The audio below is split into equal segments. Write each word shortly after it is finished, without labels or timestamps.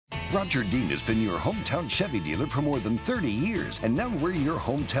Roger Dean has been your hometown Chevy dealer for more than 30 years, and now we're your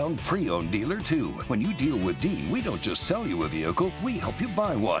hometown pre-owned dealer too. When you deal with Dean, we don't just sell you a vehicle, we help you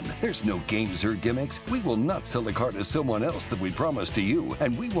buy one. There's no games or gimmicks. We will not sell a car to someone else that we promised to you,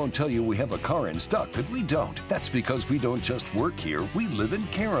 and we won't tell you we have a car in stock that we don't. That's because we don't just work here, we live and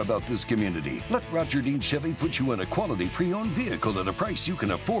care about this community. Let Roger Dean Chevy put you in a quality pre-owned vehicle at a price you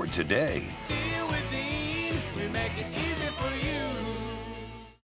can afford today.